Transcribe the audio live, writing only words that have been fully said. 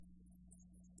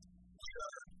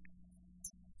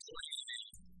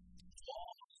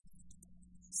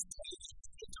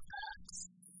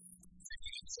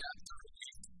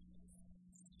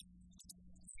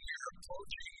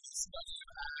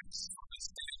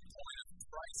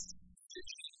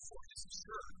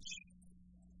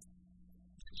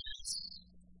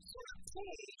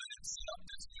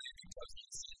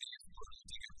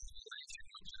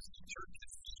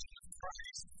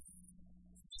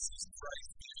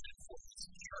for his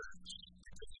church.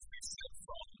 Because as we said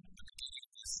from the beginning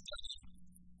of this study,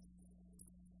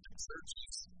 the church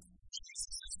is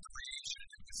Jesus' creation.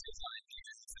 It was his idea.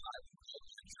 He said, I will build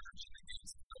my church, and the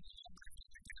gates of hell will not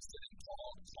prevail against it. And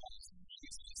Paul calls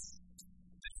Jesus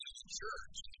the new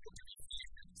church in the book of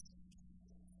Ephesians.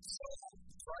 So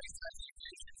Christ has a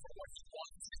vision for what he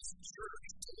wants his church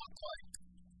to look like.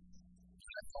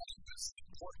 And I thought it was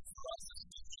important for us,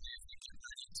 especially as we get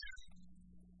ready to,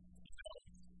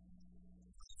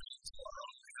 move into our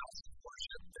own house of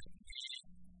worship, that we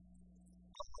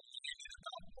are reminded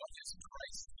about what is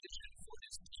Christ's vision for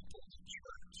his people, the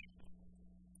church.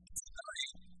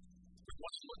 Tonight, we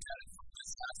want to look at it from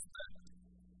this aspect.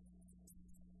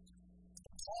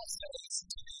 Paul says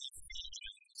to the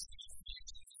Ephesians in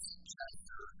Ephesians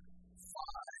chapter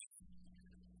 5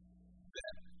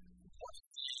 that one of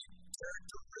the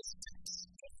characteristics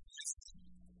of wisdom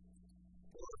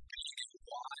or being a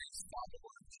wise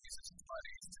follower of Jesus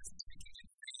Christ is taking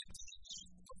advantage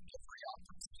of every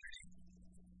opportunity.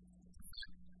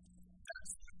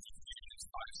 That's what Ephesians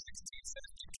 5:16 says.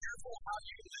 Be careful how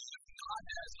you live, not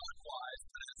as unwise,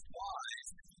 but as wise,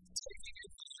 taking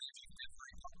advantage of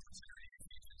every opportunity.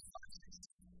 Ephesians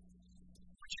 5:16.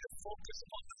 I want you to focus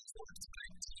on those words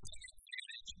tonight, taking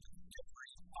advantage of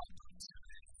every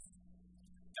opportunity.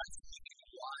 That's living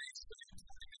wisely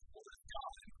according to the Word of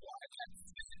God, and why that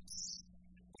fits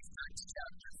with Acts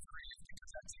chapter 3 is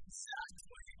because that's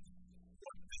exactly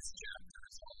what this chapter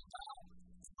is all about.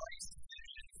 Christ's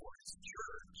vision for his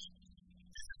church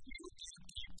is that we will be a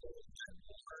people that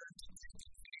learn to take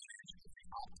advantage of the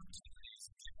opportunities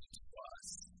given to us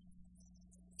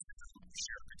to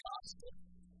share the gospel,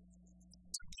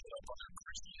 to build up other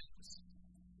Christians,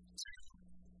 to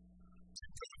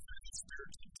go through the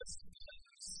spiritual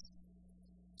disciplines,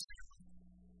 to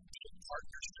build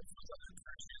partnerships with other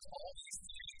Christians. All these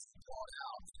things are brought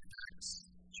out in Acts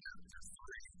chapter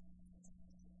 3.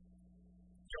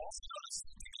 You also notice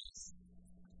something else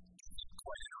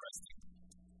quite interesting.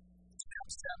 In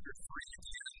Acts chapter 3,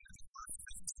 again, in verse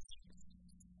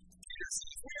 15, Peter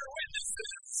says, we are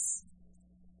witnesses.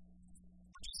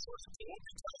 Which is sort of cool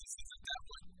because isn't that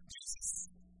what Jesus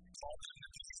called them to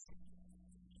be?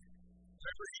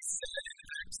 Remember, he said in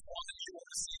Acts 1, you will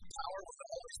receive power when the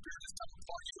Holy Spirit has come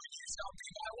upon you, and you shall be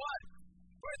my what?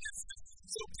 Witnesses.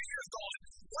 So Peter's going,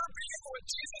 we're being what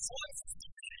Jesus wants us to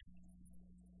be.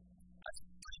 That's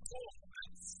pretty cool.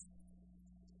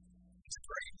 It's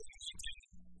great when we can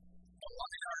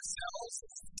align ourselves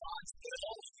with God's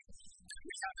will, and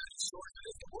we have that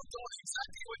assurance that we're doing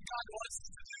exactly what God wants us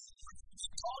to do. He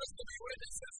called us to be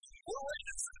witnesses. We're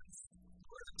witnesses.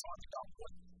 We're going to talk about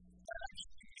what that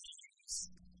actually means.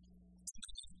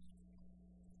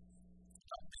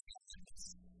 About being a witness.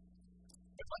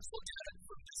 But let's look at it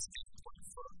from this standpoint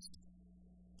first.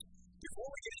 Before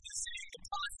we get into seeing the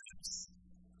confidence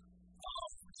of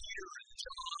Peter and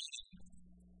John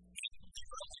and the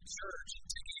early church and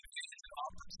taking advantage of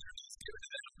opportunities given to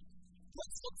them,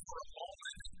 let's look for a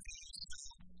moment at those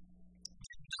who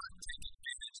did not take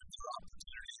advantage of their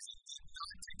opportunities and did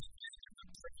not take advantage of the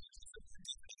privileges that were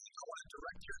given to them. I want to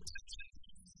direct your attention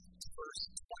to verse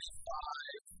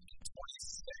 25 and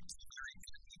 26 of the very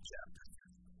end of the chapter.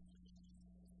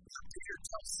 Peter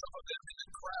tells some of them in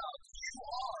the crowd, you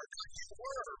are, not you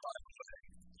were, by the way.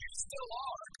 You still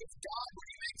are, because God, when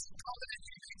he makes a covenant,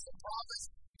 he makes a promise.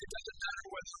 It doesn't matter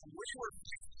whether we were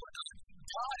faithful or not.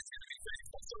 God is going to be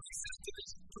faithful. So he says to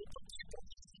this group of people,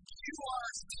 you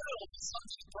are still the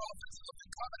sons and prophets of the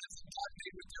covenants that God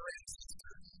made with your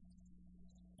ancestors.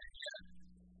 And yet,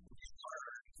 we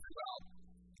learn throughout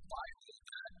the Bible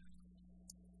that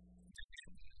they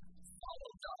didn't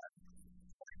follow God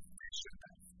like they should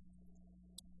have.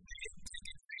 They didn't take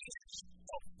advantage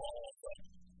of all the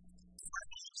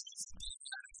privileges that they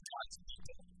had as God's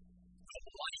people, the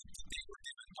life that they were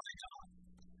given by God,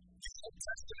 the Old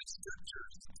Testament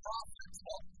scriptures, the prophets,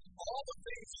 all the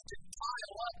things you can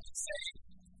pile up and say,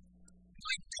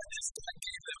 my goodness, God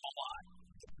gave them a lot.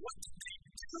 But what did they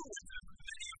do with them?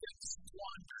 Many of them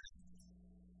squandered.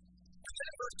 And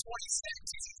then verse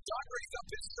 26, he says, God raised up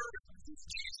his servant, who's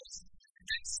Jesus,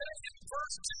 and said in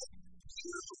verse 2,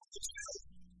 you,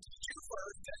 the Jew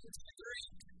first, then to the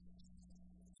Greek.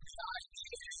 The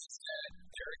idea is that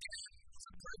there again was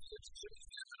a privilege given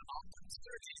them an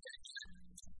opportunity that yet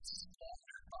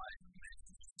squandered by many.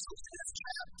 So in this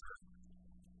chapter,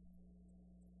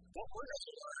 what we're going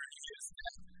to learn is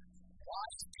that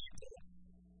wise people,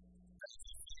 as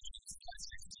Ephesians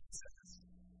 5:16 says,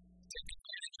 take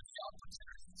advantage of the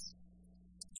opportunities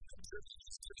and the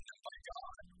privileges given them by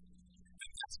God.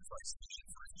 And that's Christ's vision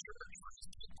for his church, for his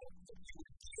people, that we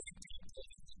would be a people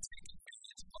who would take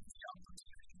advantage of the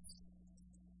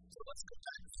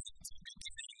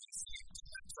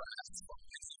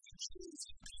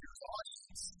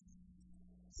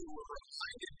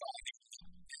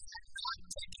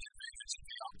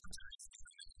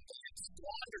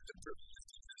under the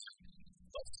privilege of that.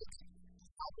 But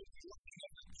how we looking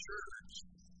at the church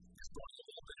is going a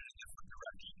little bit in a different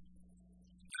direction.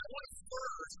 And I want to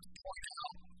first point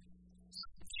out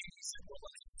some things that will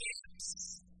enhance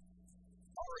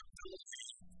our ability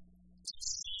to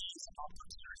seize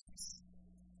opportunities.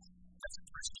 As a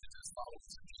Christian, as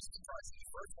followers of Jesus Christ, the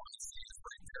first one to see is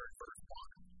right there in verse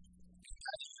 1. And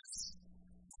that is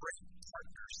great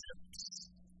partnerships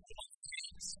will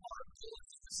enhance our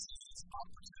ability to seize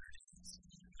opportunities.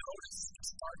 Notice it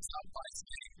starts out by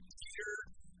saying Peter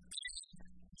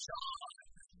and John.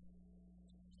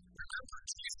 Remember,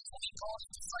 Jesus, when he called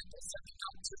his disciples, sent them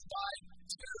out 2 by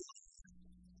 2.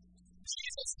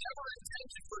 Jesus never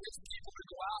intended for his people to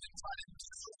go out and try to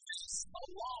do this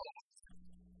alone.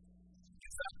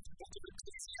 In fact, the book of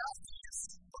Ecclesiastes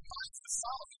reminds us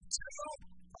Solomon, 2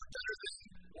 are better than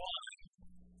 1.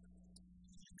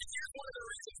 And here's one of the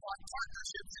reasons why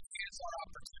partnerships enhance our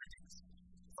opportunities.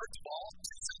 First of all,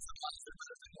 2 sets of eyes are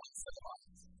better than 1 set of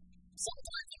eyes.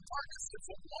 Sometimes in partnerships,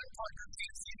 when one partner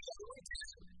can't see the other one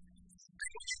can.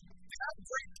 And when you have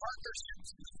great partnerships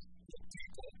with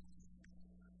people,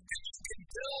 and you can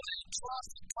build a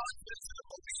trust and confidence and a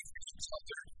belief in each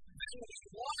other, then when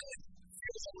one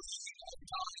feels a leading of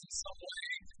God in some way,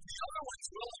 the other one's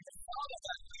willing to follow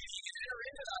that leading and enter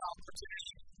into that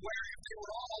opportunity, where if they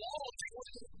were all alone, they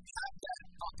wouldn't have that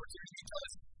opportunity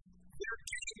because they're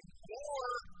getting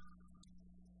more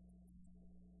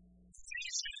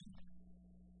vision,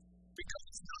 because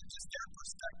it's not just their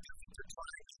perspective that they're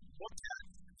trying to look at,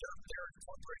 they're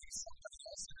incorporating somebody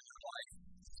else into their life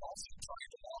who's also trying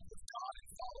to walk with God and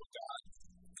follow God.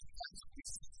 And that's what we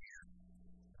see here.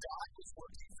 God was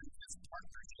working through this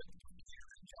partnership with Peter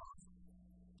and John.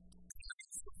 God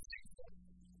is so faithful.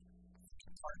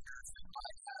 The partners that I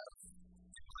have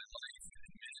in my life and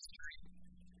in ministry,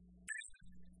 and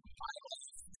my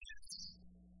life is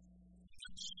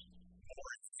much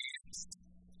more enhanced.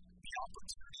 The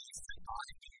opportunities that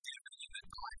I've been given and that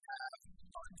I have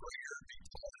are greater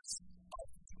because of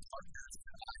the partners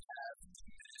that I have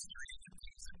in ministry, and the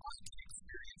things that I can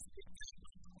experience with them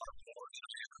are more than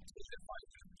I ever could if I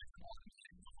would have been on my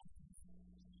own.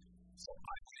 So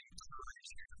I would encourage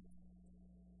you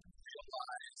to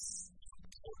realize the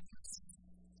importance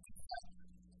of that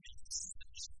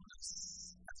essentialness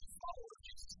as a follower of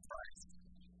Jesus Christ,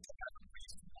 to have at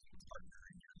least one partner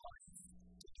in your life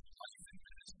to do life and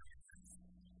ministry with,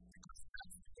 because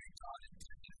that's the way God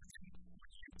intended it. And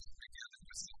when you come together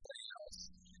with somebody else,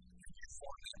 and you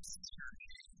form that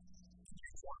synergy, and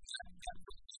you form that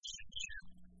relationship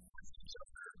with each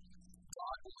other,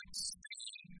 God will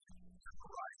expand your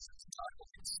horizons. God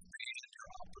will expand your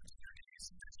opportunities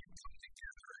as you come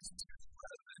together as 2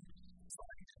 brethren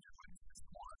trying to do it as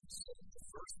one. So the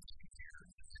first thing here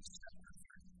in this chapter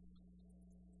 3,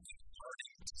 in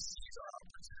learning to seize our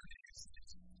opportunities,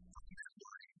 is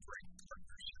remembering great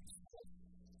partnerships.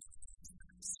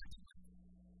 Secondly,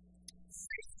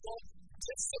 faithful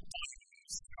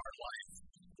disciplines in our life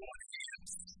will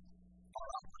enhance our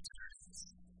opportunities.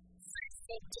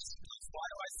 Faithful disciplines. Why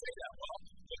do I say that? Well,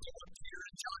 look at what Peter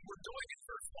and John were doing in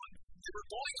verse 1. They were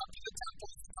going up to the temple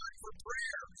at the time for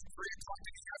prayer, 3 o'clock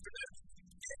in the afternoon.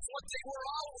 It's what they were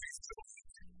always doing.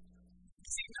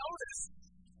 See, notice,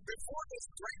 before this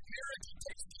great miracle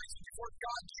takes place, before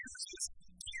God uses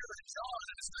Peter and John,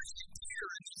 and especially Peter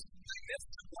in this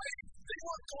magnificent way, they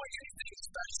weren't doing anything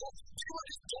special. They were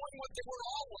just doing what they were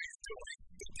always doing.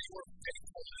 But they were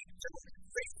faithful. They were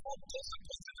faithful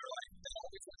disciplines in their life. They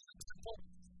always went to the temple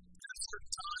at a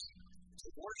certain time to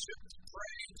worship, to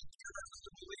pray, to hear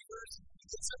other believers.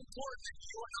 It's important that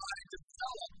you and I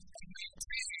develop and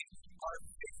maintain our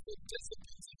faithful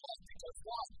disciplines in life. Because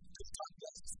why? Because God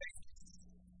blesses faithfulness.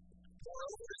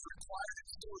 Moreover, it is required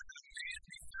in order that a man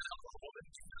be found or a woman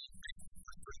be found faithful.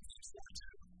 1 Corinthians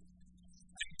 4:2.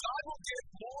 And God will give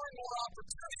more and more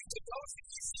opportunity to those that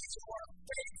He sees who are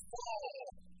faithful.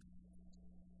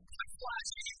 Not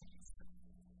flashy.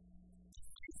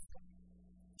 Faithful.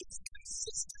 It's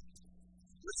consistent.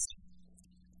 Listen.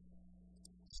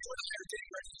 You and I are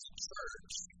getting ready as a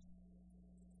church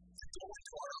to go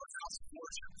into our own house of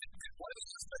worship. And one of the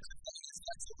aspects of that is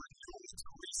that's a renewal, it's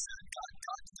a reset. God's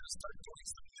going to start doing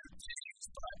some new things,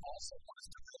 but I also want us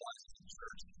to realize as a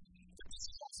church that this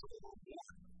is also a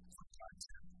reward for God's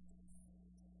work.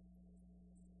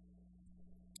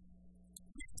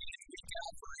 We've been week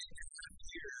out for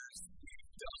 8.5 years. We've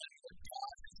done what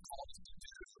God has called us to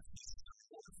do. This is the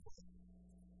reward for it.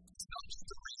 It's not just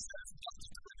a reset, it's not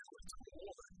just a renewal, it's a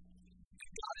reward.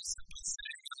 And God is simply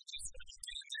saying, I just want you to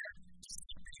get in there, just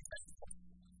keep being faithful.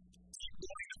 Keep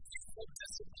going to faithful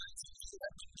disciplines that you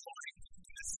have been doing.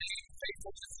 And the same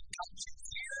faithfulness that comes you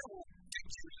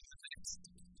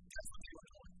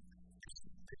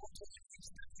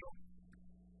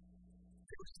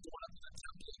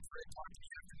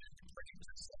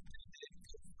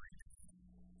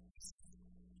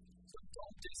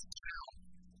Don't discount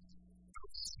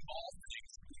those small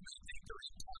things that we may think are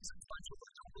inconsequential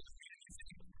or don't really mean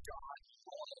anything. God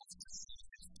loves to see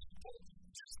his people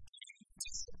just being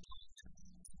disciplined and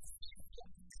faithful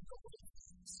in the little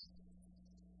things.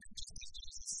 And just as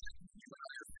Jesus said, you and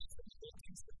I are faithful in the little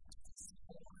things, but it's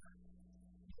more.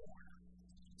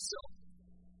 So,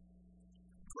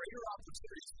 greater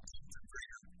opportunities will come through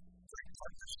great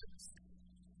partnerships.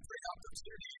 Great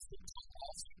opportunities will come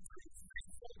also through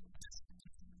faithful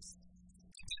disciplines.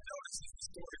 You can notice in the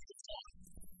story of John,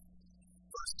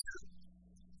 verse 2,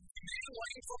 he made a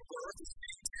lane from birth was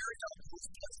being carried up to his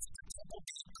place at the temple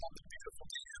gate called the Beautiful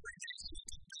Gate every day so he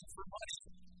could beg for money.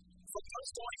 From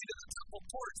those going into the temple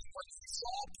courts, and when he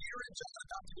saw Peter and John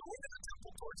about to go into the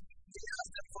temple courts, he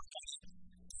asked them for money.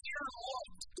 Peter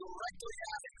looked directly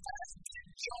at him as did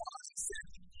John and said,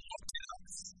 "Look at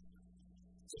us."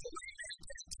 So the lame man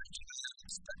paid attention to them,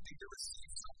 expecting to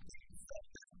receive something from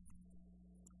them.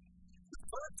 The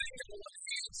third thing that will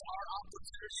enhance our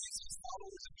opportunities as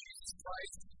followers of Jesus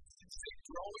Christ is a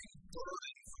growing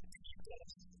burden for people.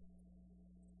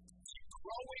 A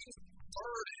growing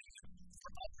burden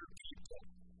for other people.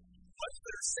 Whether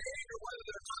they're saved or whether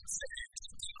they're not saved,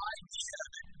 the idea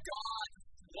that God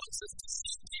wants us to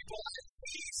see people as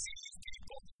we see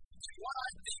people. And what I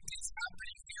think is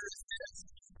happening here is this.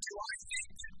 Do I think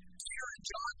that Peter and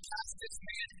John cast this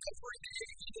man every day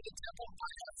into the temple?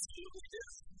 I absolutely do.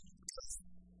 Because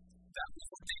that was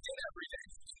what they did every day.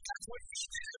 That's what he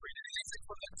did every day. They said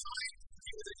from the time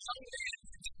he was a young man,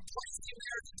 they placed him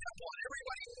there at the temple and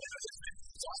everybody knew his name.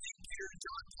 So I think Peter and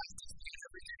John cast this man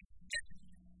every day. And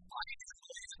I do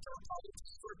believe that there were probably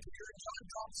times where Peter and John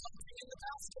dropped something in the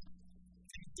basket.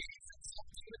 They gave them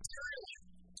something materially.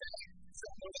 Okay? So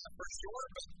I know that for sure,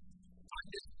 but I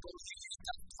just believe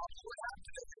that's probably what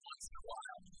happened every once in a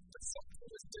while. But something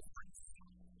was different.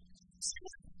 See,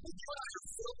 when you and I are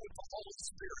filled with the Holy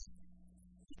Spirit,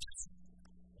 which is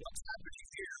what's happening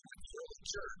here with the early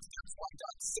church, that's why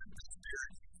God sent the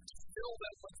Spirit to fill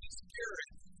them with the Spirit.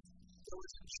 There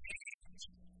was a change.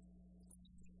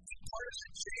 And part of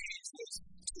that change was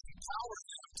to empower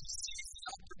them to seize the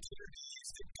opportunities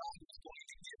that God was going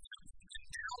to give them. And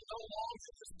now no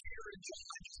longer was Peter and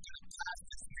John just going to pass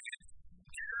this man.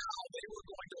 Now they were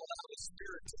going to allow the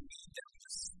Spirit to lead them to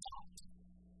stop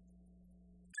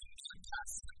and not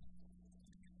pass them.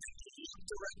 And to look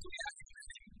directly at him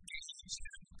and engage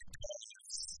him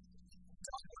because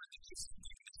God wanted to do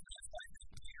something in his life. I think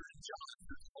Peter and John,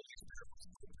 through the Holy Spirit, was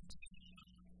open to them.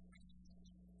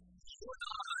 You and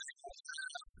I will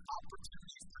have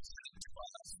opportunities presented to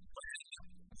us when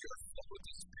we are filled with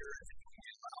the Spirit and when we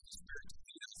allow the Spirit to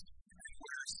lead us, and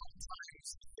where sometimes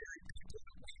the very people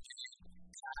that we can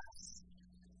pass,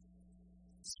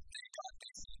 someday God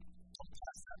may say, "Don't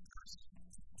pass that person."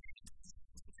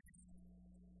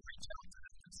 Reach out to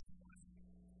them in some way.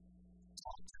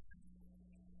 Talk to them.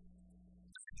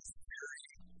 I think it's very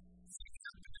thing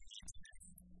happened to me today.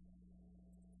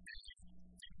 And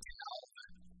you can tell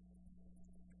that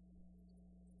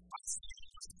I see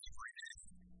almost every day.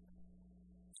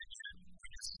 And yet, we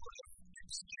just sort of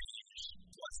exchange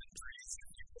pleasantries,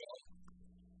 if you will.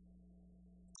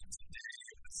 But today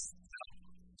it was,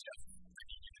 Jeff, I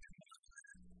need you to do more than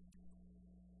that.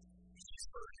 He's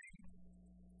hurting.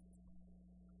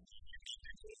 You need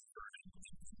to go over and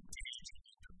engage a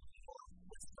little bit more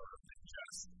with her than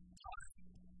just time.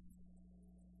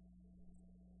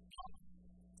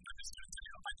 I'm just going to tell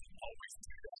you, I can always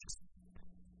do that.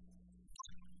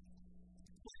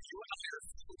 When you and I are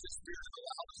filled with the Spirit and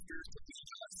allow the Spirit to lead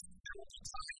us, there will be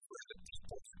times where the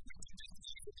people that we can just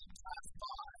easily pass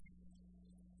by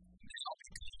now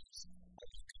becomes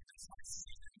because I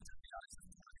see them through the eyes of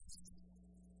Christ.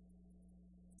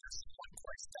 There's someone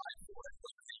Christ died for, and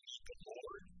whether they need the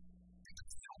Lord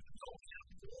because they don't know Him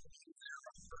or they're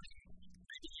a hurting,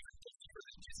 maybe even believer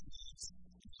that just needs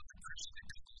another Christian to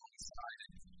come alongside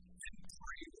and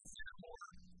pray with them or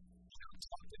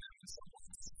talk to them in some way.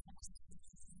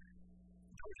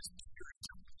 Notice Peter and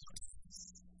John look at this.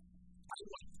 I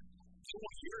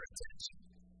want your attention.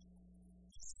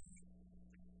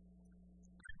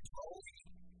 A growing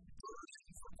burden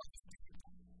for other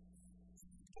people.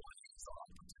 Boy, it's an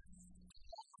opportunity.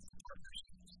 Along with the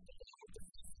partnerships, along with the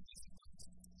disciplines,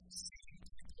 seeing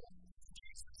people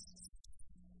Jesus.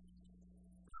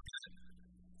 Again,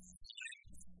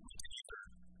 we can either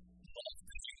love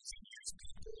things and use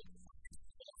people, or we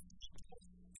can love people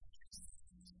and use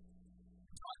things.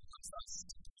 God wants us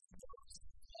to be those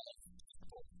who love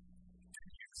people and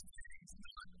use things,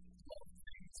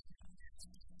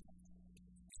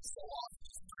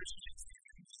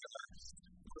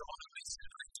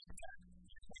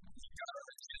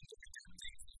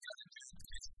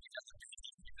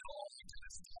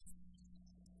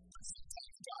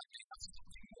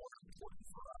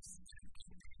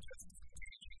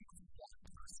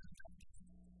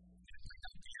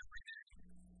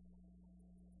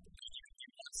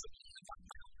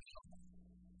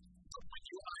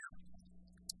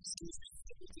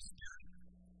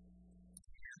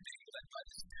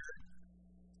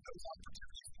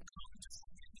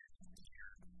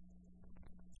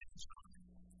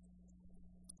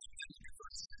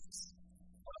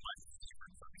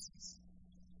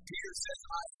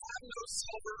 I have no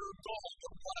silver or gold,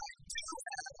 but what I do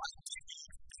have, I give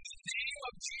you. In the name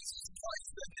of Jesus Christ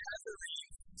the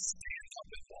Nazarene, stand up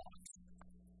and walk.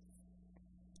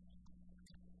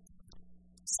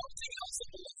 Something else that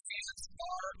will enhance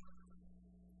our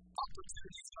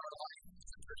opportunities in our life as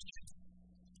a Christian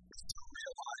is to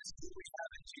realize who we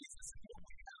have in Jesus and what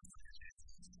we have in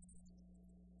Jesus.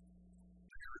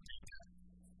 Let me repeat that.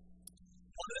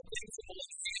 One of the things that will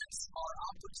enhance our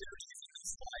opportunities in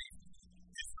this life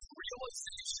is the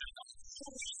realization of who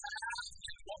we have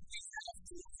and what we have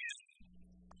through Him.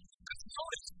 Because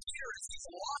notice Peter, as he's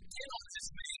locked in on this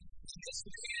man,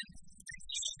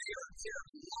 they're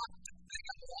locked, they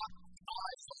have locked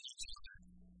eyes on each other.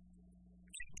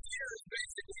 And Peter is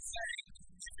basically saying,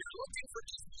 if you're looking for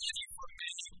just money from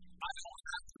me, I don't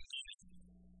have the money.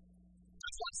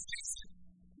 Because let's face it,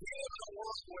 we live in a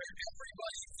world where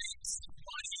everybody thinks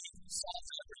money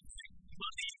solves everything.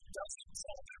 Money doesn't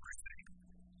solve everything.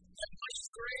 And money's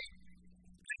great.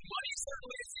 And money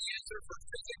certainly is the answer for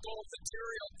physical,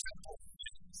 material, temporal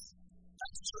things.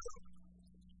 That's true.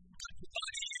 But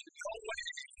money in no way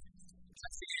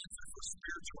has the answer for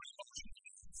spiritual and emotional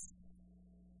needs.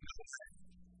 No way.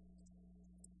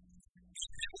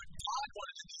 And what God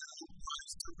wanted to do was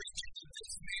to reach into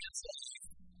this man's life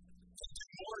and do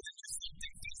more than just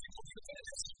something physical. He wanted to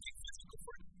do something physical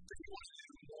for him, but he wanted to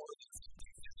do more than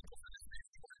something physical for this man.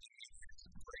 He wanted to meet his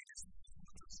greatest need,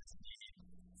 which was his need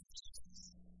for Jesus.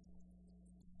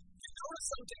 You notice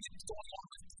something that's going on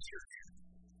with Peter here.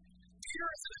 Peter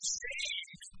isn't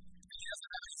ashamed that he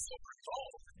doesn't have any silver and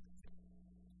gold.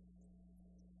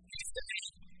 He's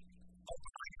saying, oh,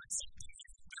 but I got something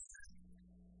even better.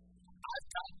 I've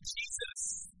got Jesus,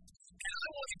 and I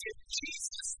want to give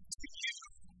Jesus to you.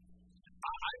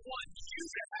 I want you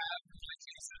to have my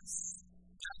Jesus.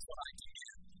 That's what I can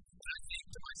give. And I think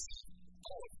to myself,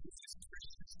 oh, if we just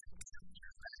Christians can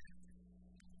capture that.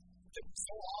 That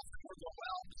so often we're going,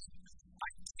 well, I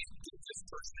can't give this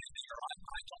person anything, or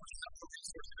I don't have the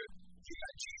resources. You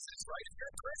got Jesus, right? If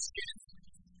you're a Christian,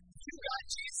 you got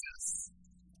Jesus.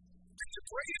 And the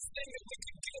greatest thing that we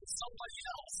can give somebody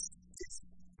else is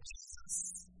Jesus.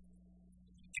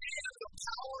 And the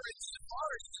power and the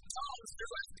authority that comes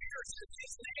through, as Peter said,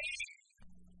 His name.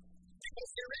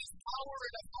 Because there is power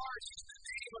and authority in the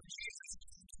name of Jesus.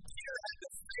 Peter had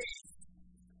the faith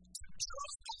to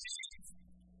truly believe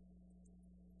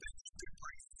that he could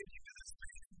bring healing to this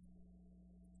man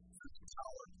through the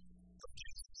power of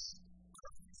Jesus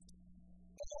Christ.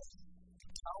 All the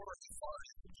power and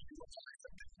authority that you and I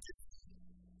have been given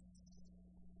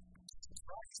to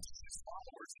Christ and His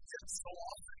followers, and yet so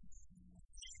often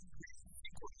we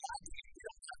think we're lacking. We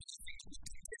don't have anything we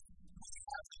can give. We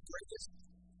have the greatest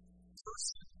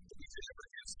person that we could ever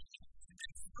give someone.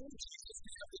 And through Jesus,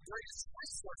 we have the greatest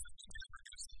resource that we could ever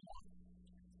give someone.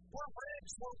 We're rich,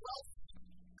 we're wealthy,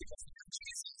 because we have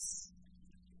Jesus.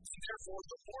 And therefore,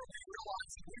 the more we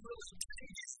realize that we really can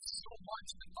give so much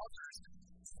to others,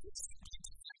 we simply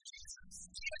have Jesus.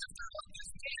 Even if they're like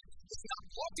this man, is not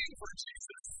looking for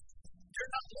Jesus.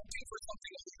 They're not looking for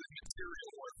something other than material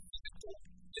or physical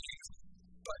things,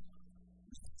 but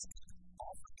we just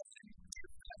offer them and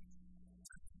give them.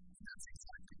 And that's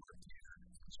exactly what Peter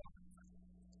is talking about.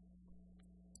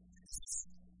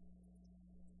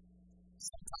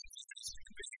 Sometimes as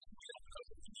human beings, we don't know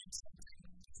we need something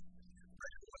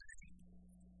right away.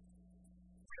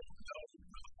 We don't know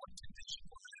really what condition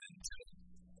we're in until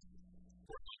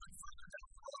we're a little bit further down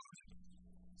the road.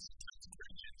 Sometimes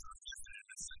Christians are just in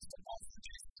a sense to offer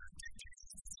Jesus or give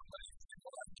Jesus to somebody who they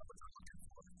will have no one they're looking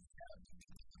for.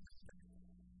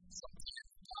 Sometimes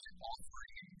by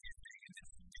offering and giving and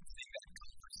beginning that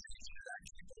conversation, it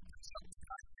actually opens up the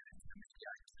idea that maybe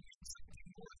I can need something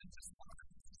more than just what I'm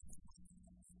looking for.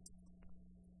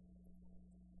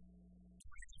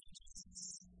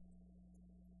 Jesus.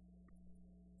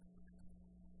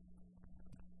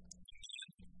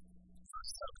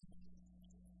 Verse 7.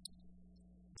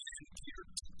 And Peter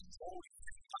took hold of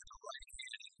him by the right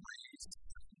hand and raised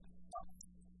him up.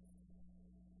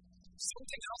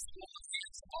 Something else that will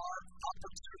enhance our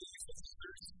opportunities with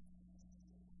others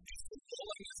is the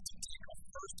willingness to take a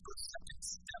first or second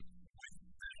step with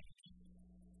them.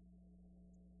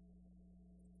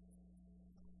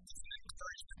 It's an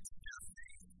encouragement to their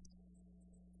faith.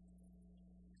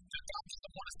 That God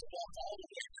doesn't want us to walk all the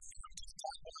way with Him, because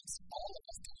God wants all of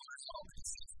us to learn how to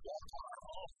walk on our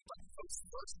own. But those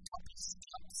first couple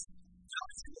steps, now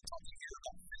as we're talking here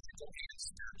about physical and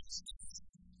spiritual steps,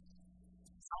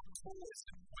 how cool is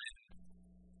it when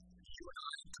you and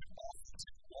I could offer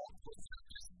to walk with Him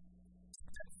just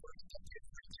that first step,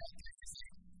 every day, and say,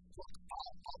 look,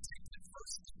 I'll take that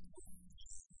first step with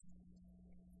you.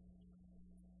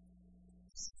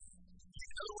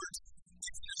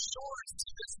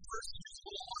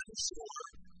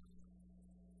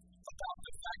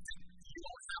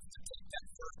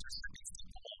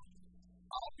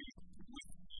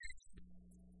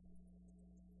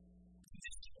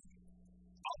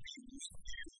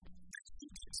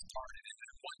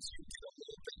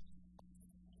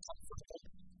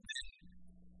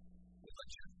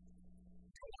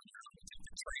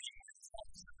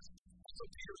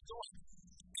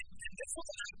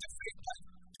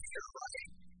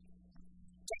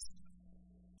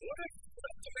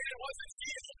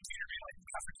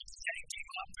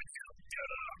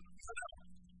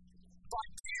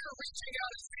 reaching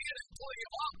out his hand and pulling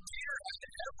him up. Peter had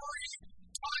every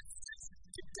confidence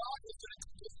that God was going to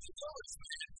completely know his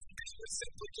man, and it was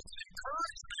simply just an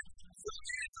encouragement for the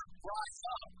man to rise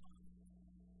up.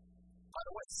 By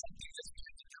the way, something this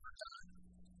man had never done.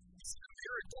 It's a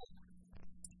miracle.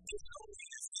 His own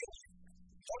is healing.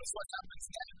 Notice what happens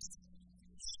next.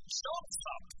 He jumps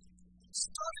up,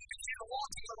 starting to begin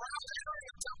walking around, entering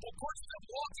the temple courts, and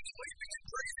walking, leaping, and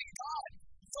praising God.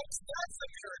 Folks, that's a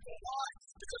miracle. Why?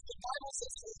 Because the Bible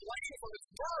says he was lame from his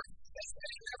birth. This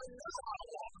man never knew how to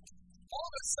walk. All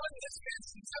of a sudden, this man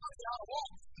seems to know how to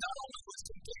walk. Not only was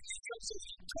completely healed so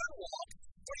he could walk,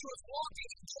 but he was walking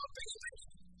and jumping and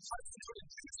leaping. How did he know to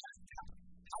do that?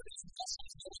 How did his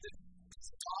muscles do it? It's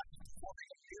God performing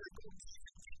a miracle.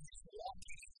 He was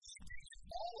walking and leaping and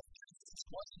all of it. It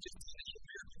wasn't just a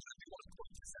miracle. We want to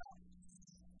point this out.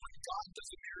 When God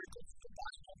does a miracle in the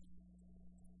Bible,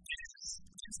 it is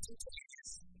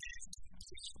instantaneous, it is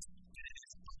complete, and it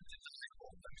is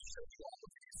undeniable. Let me show you all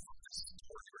of these from this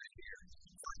story right here.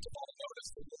 First of all, notice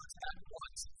the words at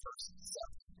once in verse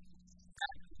 7.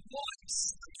 At once,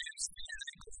 again, speaking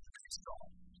of pretty strong.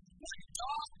 When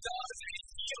God does a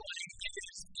healing, it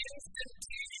is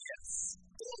instantaneous.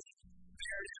 Boom,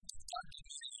 there it is.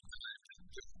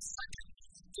 Second,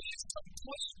 it is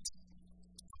complete.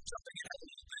 I'm jumping ahead a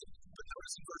little bit, but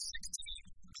notice in verse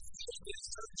 16.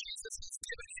 So Jesus has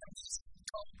given him this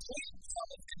complete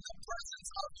health in the presence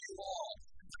of you all.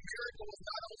 The miracle was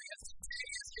not only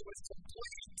instantaneous, it was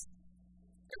complete.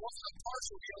 It wasn't a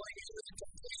partial healing, it was a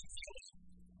complete healing.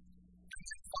 And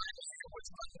then finally, it was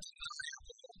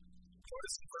undeniable.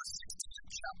 Notice in verse 16 of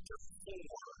chapter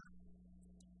 4.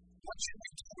 What should we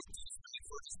do with these things?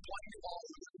 We're displaying to all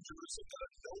who live in Jerusalem that a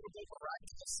notable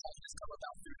miraculous sign has come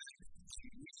about through them,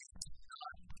 and we do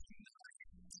not deny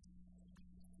it.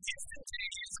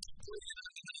 Instantaneous, complete, and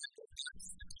undeniable. That's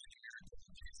the kind of miracle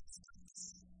that Jesus does.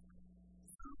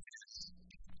 Through his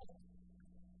people,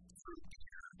 through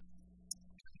Peter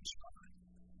and John.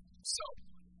 So,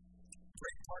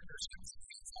 great partnerships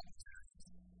enhance opportunities.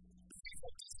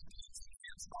 Faithful disciplines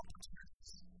enhance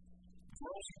opportunities.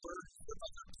 Growing burden with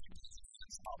other people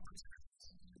enhance opportunities.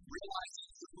 Realizing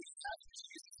who we have in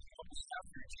Jesus and what we have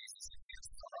through Jesus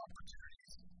enhances our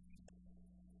opportunities.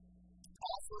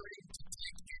 Offering to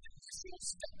take an initial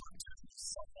step or two with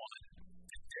someone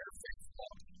in their faith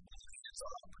walk enhances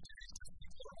our opportunities because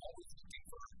people are always looking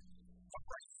for a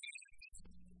right hand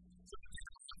so that they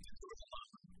don't have to do it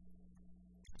alone.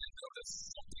 And notice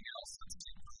something else. Let's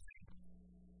keep moving.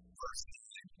 Verse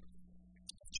 9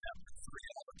 of chapter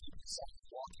 3, all the people saw him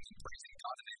walking and praising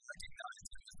God, and they recognized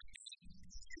him as the man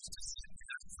who used to sit and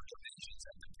ask for donations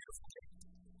at the beautiful gate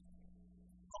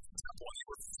of the temple. And they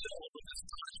were filled with this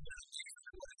time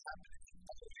and what had happened.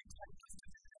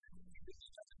 He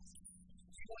really does.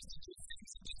 He wants to do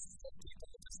things against some people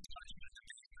at this time and the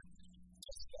name.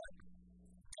 Guess what?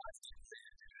 God's getting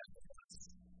ready to do that for us.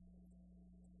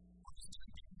 We're just going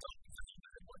to be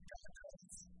dumbfounded at what God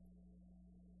does.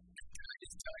 And can I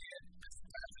just tell you, as a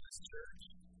pastor of this church,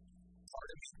 part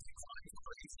of me thinks I'm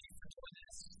crazy for doing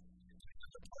this. And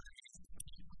another part of me is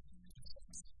thinking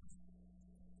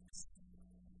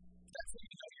that's when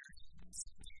you know you're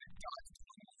something that God's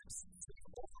doing that's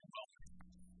overwhelming.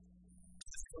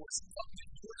 Because if it was something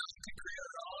you and I could create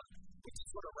our own, we just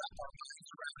sort of wrap our minds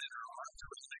around it, our arms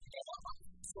around it, and go, I'm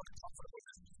sort of comfortable with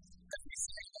it. As we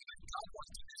say, that God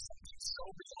wants to do something so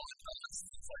beyond us,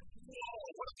 it's like, whoa,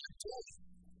 what am I doing?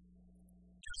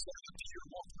 You're sort of the Peter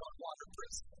walking on water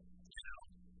principle, you know?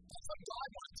 That's what God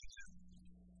wants to do.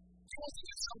 He wants to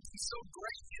do something so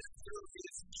great through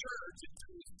his church and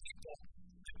through his people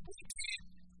that we can't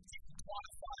even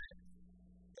quantify it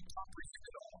and comprehend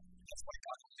it all. That's why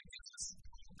God only gives us a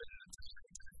little bit at a time.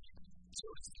 So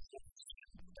it's the whole thing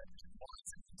that he wants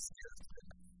and he scares them.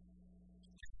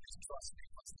 And just trust me,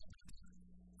 what's the matter?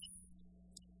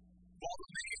 While the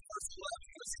man in verse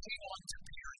 11 was hanging on to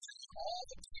Peter, all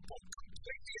the people,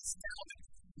 completely astounded,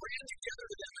 ran together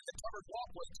to them in the covered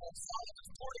walkway called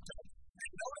Solomon's Portico.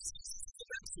 And notice this is the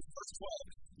next in verse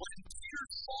 12. When Peter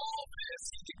saw this,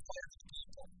 he declared to the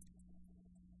people.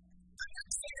 The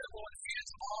next thing that will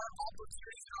enhance our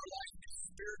opportunities in our life is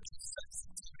spiritual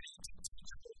sensitivity to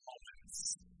teachable moments.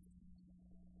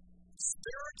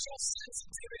 Spiritual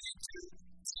sensitivity to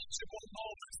teachable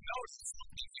moments. Notice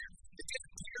something here. Again,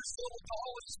 Peter's filled with the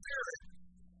Holy Spirit.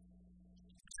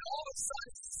 And all of a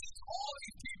sudden, he sees all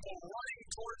these people running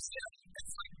towards him.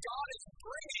 It's like God is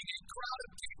bringing a crowd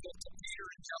of people to Peter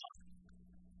and John.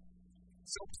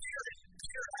 So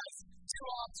Peter has two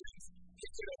options. He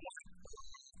could have went,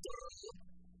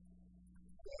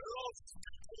 what are all these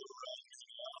people around me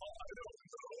now? I don't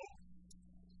know.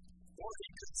 Or he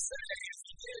could say,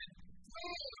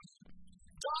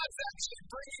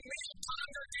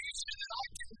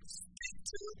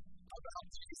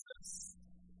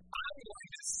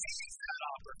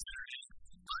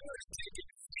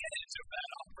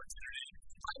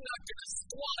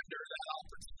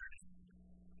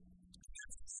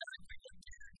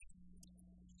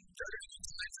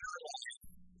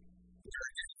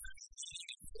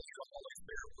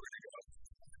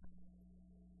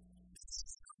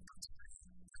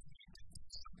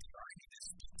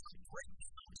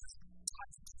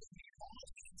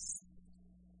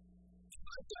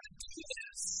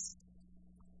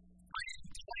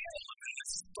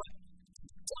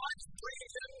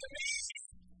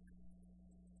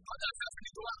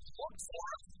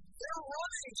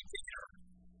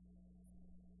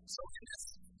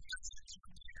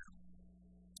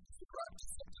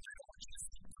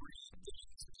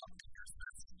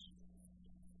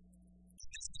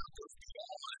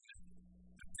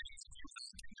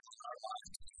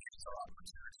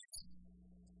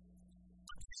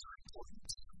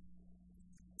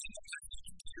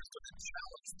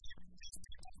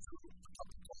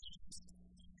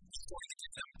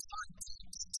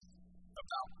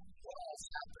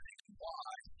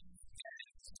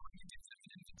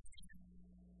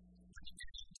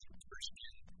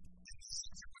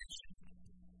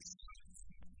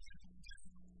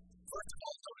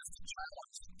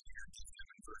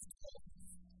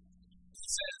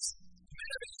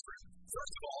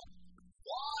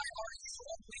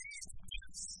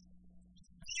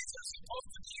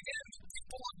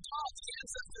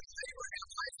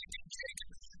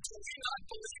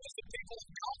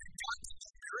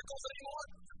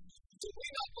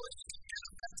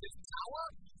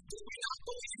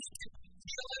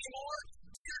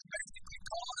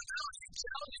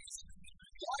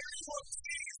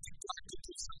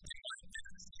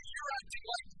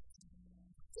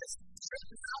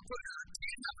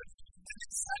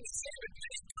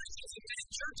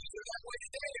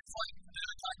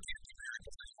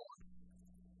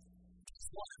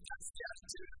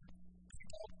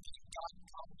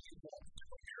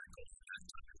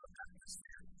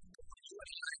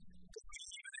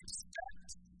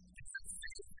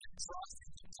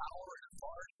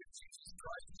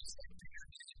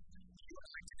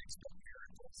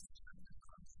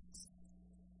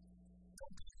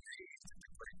 don't be amazed at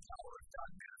the great power of God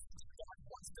manifested. God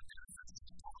wants to manifest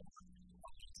His power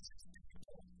amongst His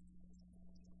people.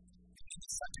 And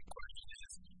the second question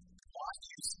is, why do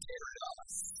you stare at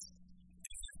us?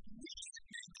 If we had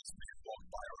made this man walk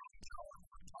by our own power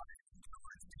one time, in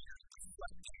First Peter,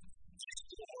 reflecting His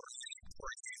glory and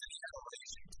praise and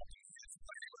adoration coming His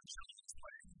way or children's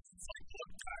way. It's like,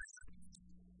 look, guys,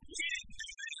 we didn't do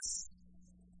this.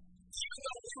 Even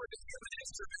though we were the human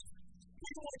instrument,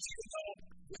 we want you to know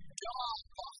the God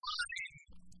behind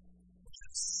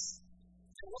this.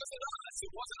 It wasn't us.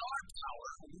 It wasn't our power.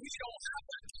 We don't have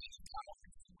that kind of power.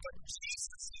 But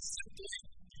Jesus is simply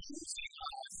using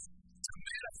us to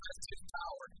manifest His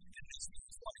power. And this is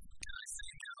what can I say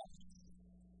now?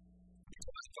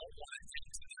 Because I don't want to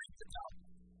end tonight without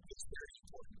this very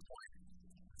important point.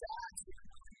 That's what it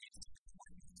really means to be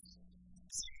witness.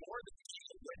 See, more than being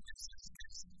a witness is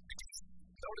this. Because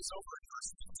notice over in verse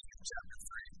 15 of chapter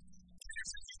 3, Peter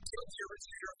says, "You killed the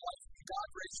originator of life, and God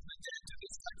raised from the dead to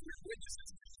this time we are witnesses."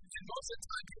 And most of the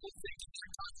time people think in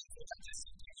their conscience, well, that just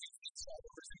simply means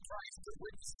followers in Christ, they're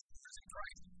witnesses in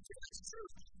Christ. Yeah, that's true.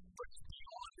 But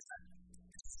beyond that,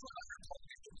 it's what other called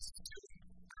me witnesses too.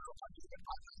 I don't know about you, but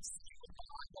I'm not seeing what the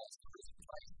eyeballs of risen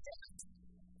Christ yet.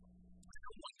 I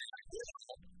know one day I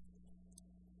will.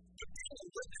 But being a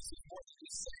witness is more than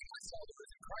just saying I saw the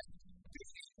risen Christ.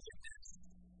 Being a witness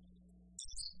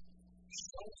is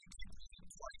showing people that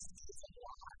Christ is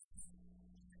alive.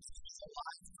 He's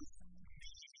alive through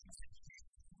me and you.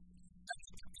 That's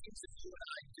what the things that you and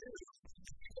I do,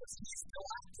 because He's still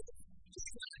active.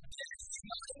 He's not dead. He's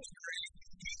not in the grave.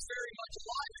 He's very much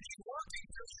alive, and He's working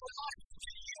through you and I.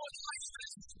 And you and I, even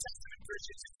as New Testament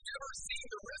Christians who've never seen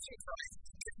the risen Christ,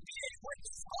 can be a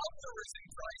witness of the risen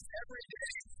Christ every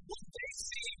day when they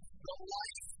see the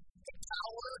life, the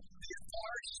power, the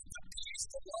authority, the peace,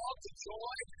 the love, the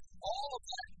joy, all of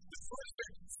that, the fruit of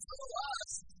it through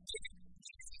us.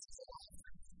 Jesus is alive.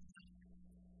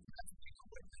 That's being a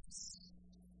witness.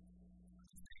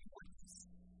 That's being a witness.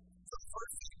 The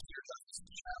first thing Peter does is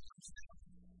to challenge them.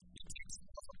 He takes them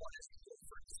up on His heel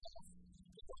for Himself.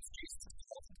 But once Jesus is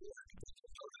called forward,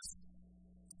 you'll notice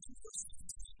in verse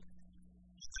 15,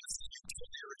 He says, "You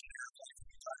killed the originator of life,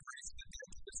 and God raised from the dead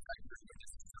to this time we are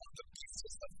witnesses of the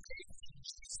pieces of faith in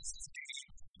Jesus' name."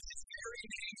 His very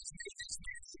name has made this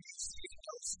man who you see and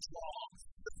know strong.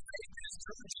 The faith that is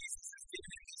through Jesus has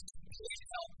given him this complete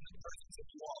health in the presence of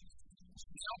you all.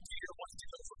 Now Peter wants to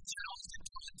go from challenge to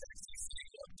context. He's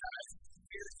saying, look, guys,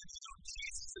 here's the deal.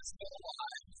 Jesus is still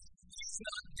alive. He's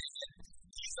not dead.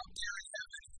 He's up there in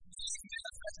heaven. He's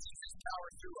manifesting His power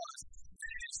through us. And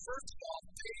it is, first of all,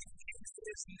 faith in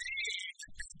His name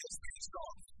that makes this man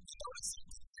strong. Notice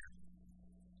something here.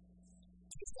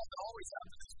 It's not always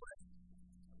happen this way.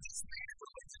 This man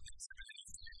really didn't exhibit any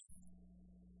faith.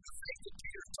 The faith that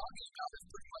Peter is talking about is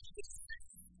pretty much his faith.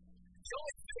 The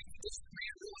only thing that this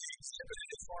man really exhibited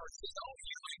as far as his own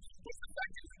healing was the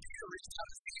fact that when Peter reached out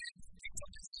his hand, he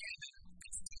took his hand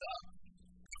and stood up.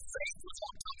 The faith was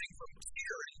all coming from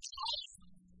Peter and John.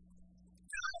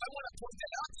 And I want to point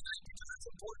that out tonight because it's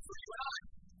important for you and I.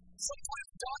 Sometimes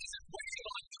God isn't waiting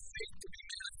on the faith to be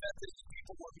manifested in the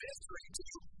people who are ministering to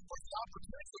you for the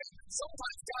opportunity.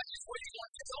 Sometimes God is waiting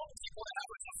on His own people to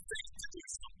have enough faith to do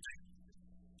something.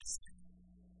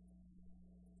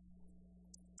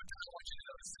 But I want you to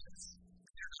notice this.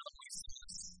 You're not always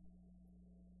this.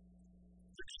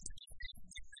 There needs to be faith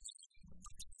in the name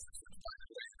of Jesus. And by the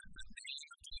way, the name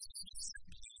of Jesus is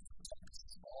simply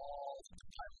encompasses all of the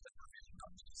Bible that reveals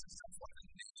about Jesus. That's why the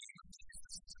name of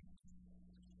Jesus is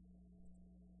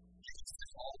Jesus.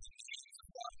 All the names of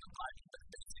God in the Bible, but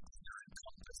basically they're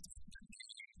encompassed in the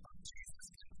name of Jesus.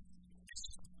 It's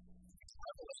just a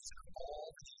revelation of all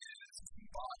that He is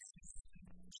embodied in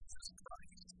Jesus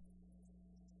Christ.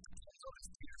 And notice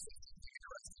Peter says something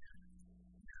interesting here.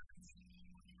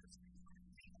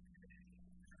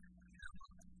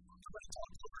 I'm going to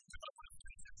talk over it about what I'm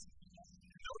doing next.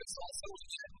 Notice also in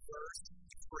that verse,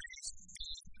 the phrase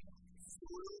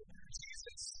through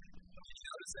Jesus. You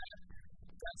notice that?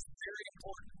 That's very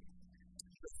important.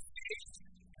 The faith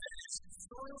that is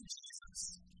through Jesus.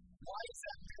 Why is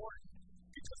that important?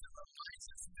 Because it reminds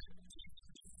us that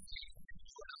the faith that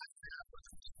you and I have, or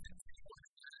the faith that anyone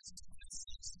has, that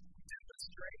seeks to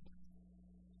demonstrate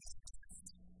is a gift.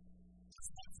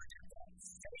 Let's not forget that.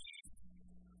 Faith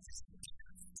is a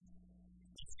gift.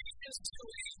 Ephesians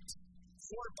 2:8,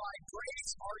 "For by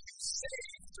grace are you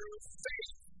saved through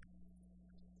faith."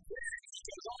 Then he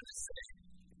goes on to say,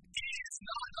 "It is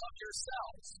not of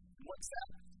yourselves." What's that?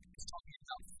 He's talking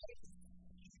about faith.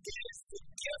 It is the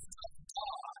gift of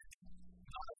God,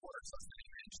 not of works, lest any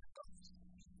man should boast.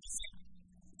 You see,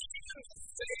 even the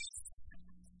faith,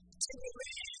 to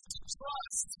believe, to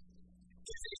trust,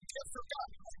 is a gift from God.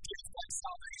 A gift like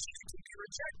salvation can be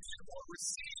rejected or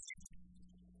received.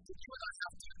 But you and I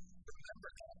have to remember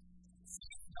that.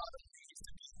 Faith not only is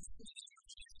to be pleasing with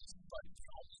Jesus, but the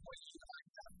only way you and I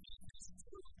have faith is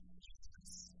through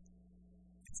Jesus.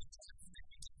 It's a gift that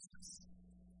He gives us.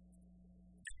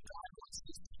 And God wants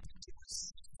His people to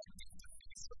receive that gift of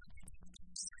faith so that we can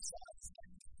exercise that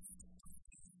gift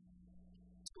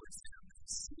towards Him and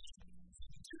see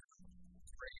Him do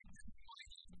great and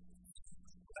mighty.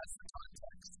 Well, that's the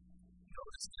context.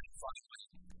 Notice then finally,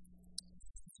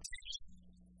 invitation.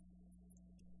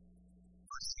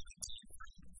 Verse 17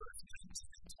 through verse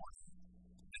 19 and 20.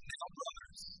 And now,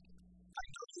 brothers, I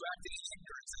know you act in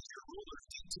ignorance as your rulers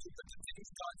did too, but the things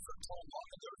God foretold long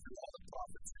ago through all the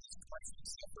prophets that His Christ would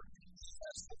suffer, He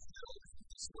has fulfilled in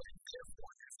this way.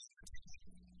 Therefore, here's the invitation.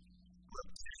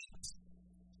 Repent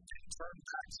and turn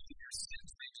back so that your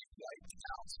sins may be wiped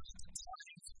out, so that the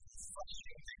times of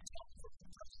refreshing may come from the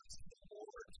presence of the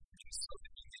Lord, and so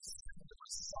that you may see the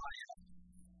Messiah.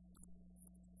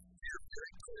 Here,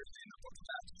 very clearly in the book of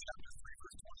Acts, chapter 3,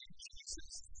 verse 20,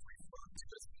 Jesus is referred to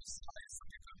as the Messiah.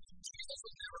 Jesus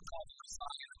was never called the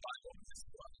Messiah in the Bible. This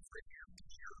is what right here.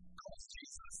 Peter calls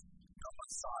Jesus the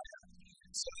Messiah.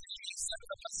 So that you may send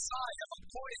the Messiah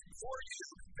appointed for you.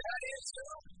 That is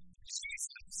who?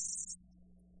 Jesus.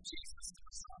 Jesus the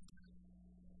Messiah.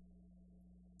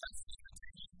 That's the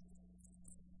invitation.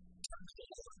 Turn to the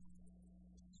Lord.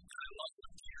 And I love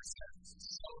what Peter says.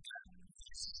 So that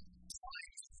these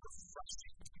times of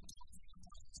refreshing can come from the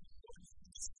presence of the Lord.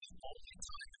 This is the only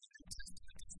time in the New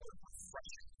Testament this word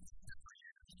refreshing is ever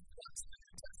used. Once in the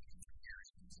New Testament for years.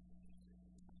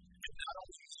 It not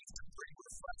only means to bring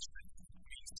refreshment, it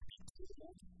means to be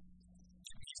cooled.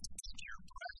 It means to take your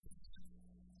breath.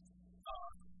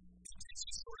 It's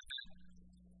just sort of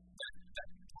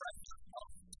that breath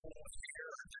of cool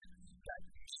air, that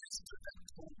mist or that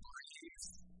cool breeze,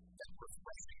 that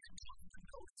refreshing that comes to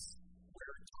notice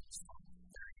where it comes from.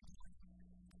 Very important.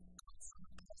 It comes from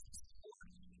the presence of the Lord.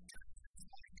 God is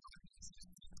my God. It's His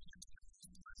people that come to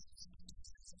His presence.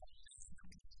 It's only in the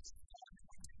presence of God that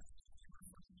we can be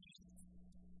refreshed.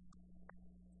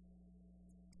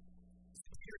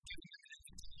 Peter gives them an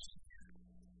invitation here.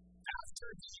 After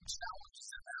He challenges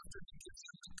them, after He gives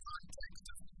them the context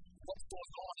of what's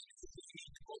going on and who they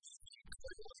need to go see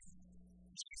clearly,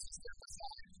 Jesus, their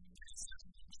Messiah, and He says,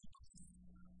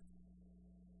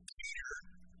 Peter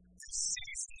is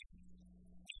seizing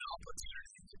an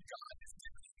opportunity that God has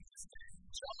given him this day.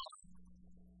 John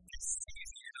is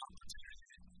seizing an opportunity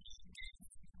that He gave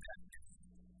him that day.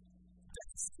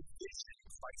 That's the vision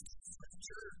Christ has for the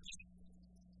church.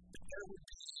 That there would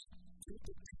be a group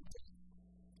of people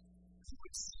who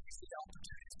would seize the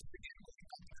opportunities to begin looking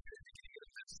up at the beginning of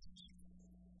the message.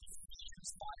 Ephesians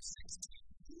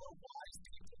 5:16, you are wise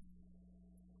people.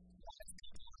 Wise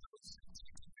people are those who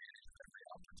take advantage of every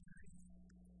opportunity.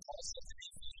 Paul says in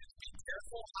Ephesians, be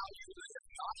careful how you live,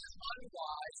 not as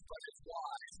unwise, but as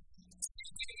wise,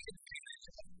 taking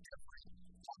advantage of every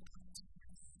opportunity.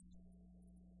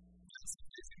 That's the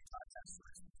vision God has for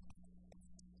His people.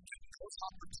 And those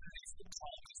opportunities will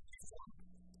come as we form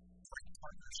great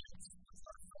partnerships with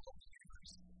our fellow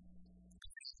believers.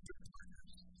 These are good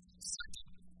partners. Second,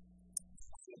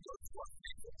 we will go through our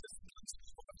faithful disciplines and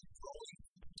we'll have a growing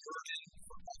burden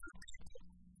for other people.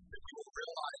 That we will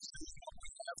realize who's what we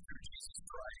have through Jesus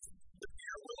Christ. That we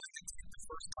are willing to take the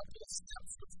first couple of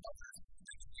steps with others. And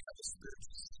that we have a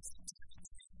spiritual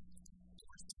sensitivity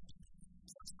towards people.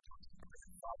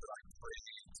 Father, I pray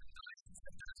tonight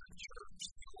that as a church,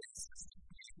 the Oasis, that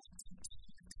we will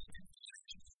continue to take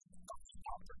advantage of the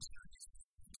opportunities that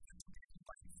we have to be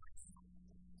invited for you.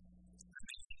 And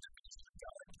may you be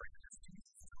God, I pray that as we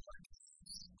move through our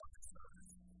days on this earth,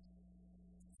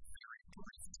 very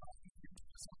brief time that you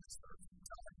give us on this earth,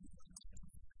 God, we will take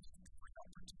advantage of every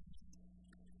opportunity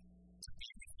to be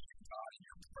with you, God, in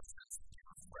your presence, to be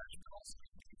refreshed, but also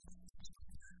to be with each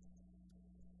other,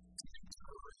 to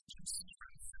encourage and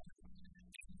strengthen, and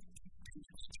to be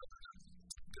with each other,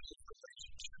 to build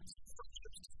relationships and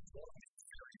friendships, to form these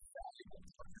very valuable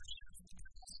partnerships,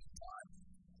 because also God,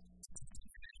 to take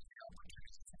advantage of the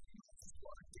opportunities as we move through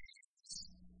our days.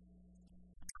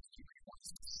 God, you may want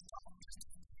us to stop just to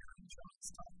hear and John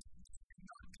stop and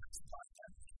not pass by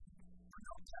that or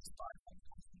not pass by that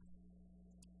moment,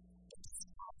 but to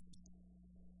stop and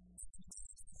to take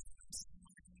the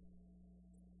somebody.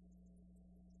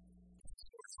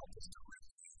 Lord, help us to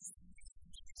realize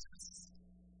Jesus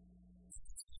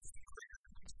is the greater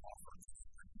than we offer.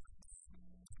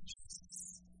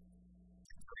 Jesus,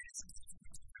 the greatest gift